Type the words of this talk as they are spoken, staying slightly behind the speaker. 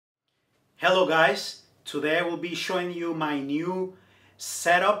Hello guys, today I will be showing you my new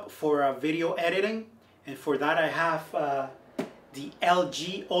setup for video editing, and for that I have the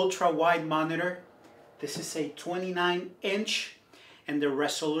LG ultra wide monitor. This is a 29-inch and the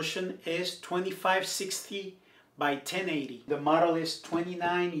resolution is 2560 by 1080. The model is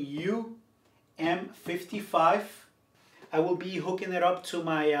 29U-M55. I will be hooking it up to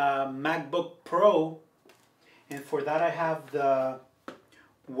my Macbook Pro, and for that I have the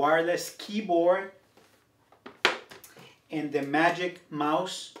wireless keyboard and the magic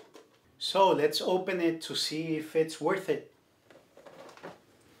mouse. So let's open it to see if it's worth it.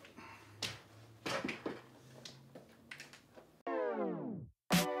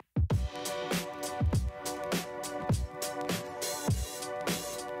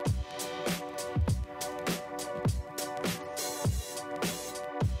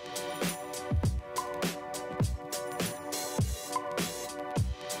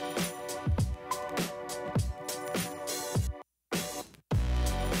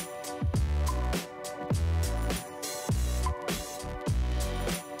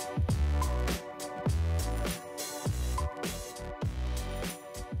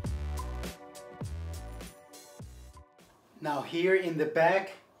 Now here in the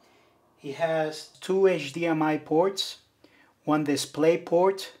back, he has two HDMI ports, one display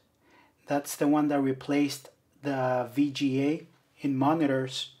port, that's the one that replaced the VGA in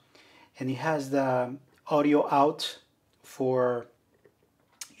monitors, and he has the audio out for,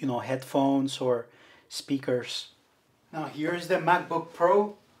 you know, headphones or speakers. Now here's the MacBook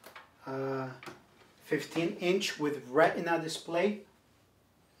Pro, 15-inch with Retina display.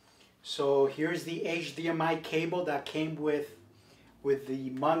 So here's the HDMI cable that came with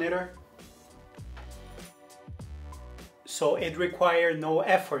the monitor. So it required no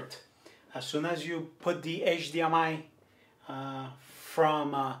effort. As soon as you put the HDMI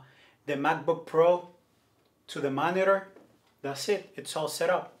from the MacBook Pro to the monitor, that's it, it's all set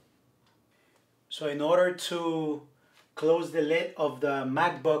up. So in order to close the lid of the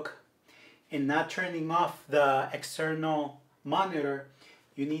MacBook and not turning off the external monitor,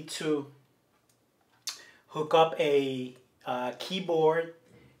 you need to hook up a keyboard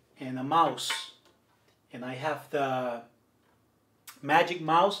and a mouse. And I have the magic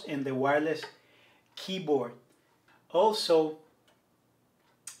mouse and the wireless keyboard. Also,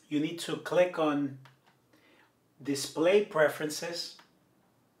 you need to click on display preferences,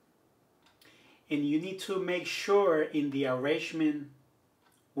 and you need to make sure in the arrangement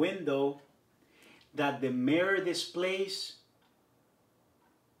window that the mirror displays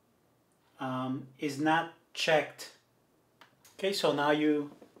is not checked. Okay, so now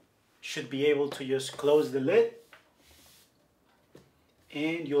you should be able to just close the lid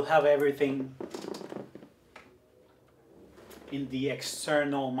and you'll have everything in the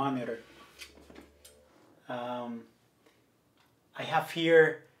external monitor. I have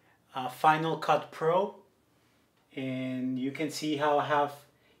here Final Cut Pro, and you can see how I have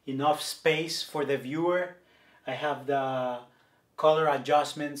enough space for the viewer. I have the color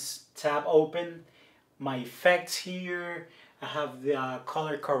adjustments tab open, my effects here, I have the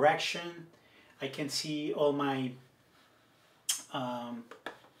color correction, I can see all my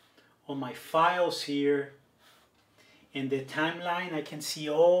files here. In the timeline, I can see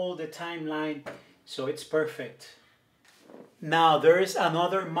all the timeline, so it's perfect. Now there is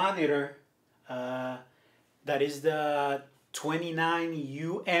another monitor that is the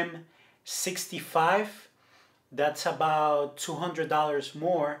 29UM65. That's about $200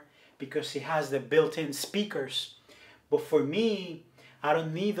 more because it has the built-in speakers. But for me, I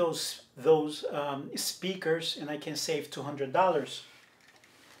don't need those speakers, and I can save $200.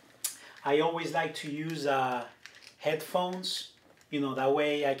 I always like to use headphones, you know, that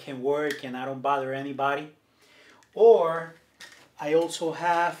way I can work and I don't bother anybody. Or I also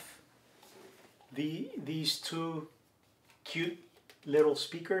have these two cute little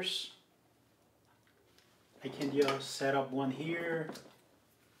speakers. I can just set up one here,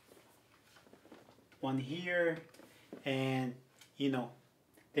 and you know,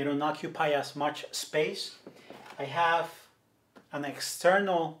 they don't occupy as much space. I have an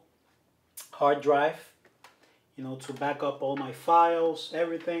external hard drive, you know, to back up all my files,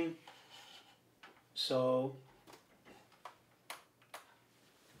 everything. So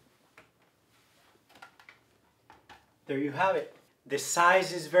there you have it. The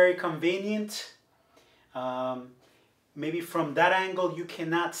size is very convenient. Maybe from that angle you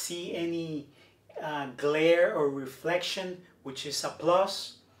cannot see any glare or reflection, which is a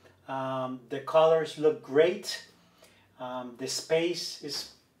plus. The colors look great. The space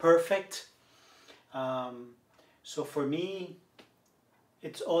is perfect. So for me,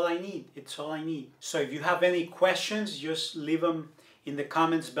 It's all I need. It's all I need. So if you have any questions, just leave them in the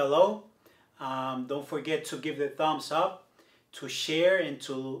comments below. Don't forget to give the thumbs up, to share, and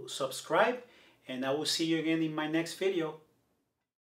to subscribe. And I will see you again in my next video.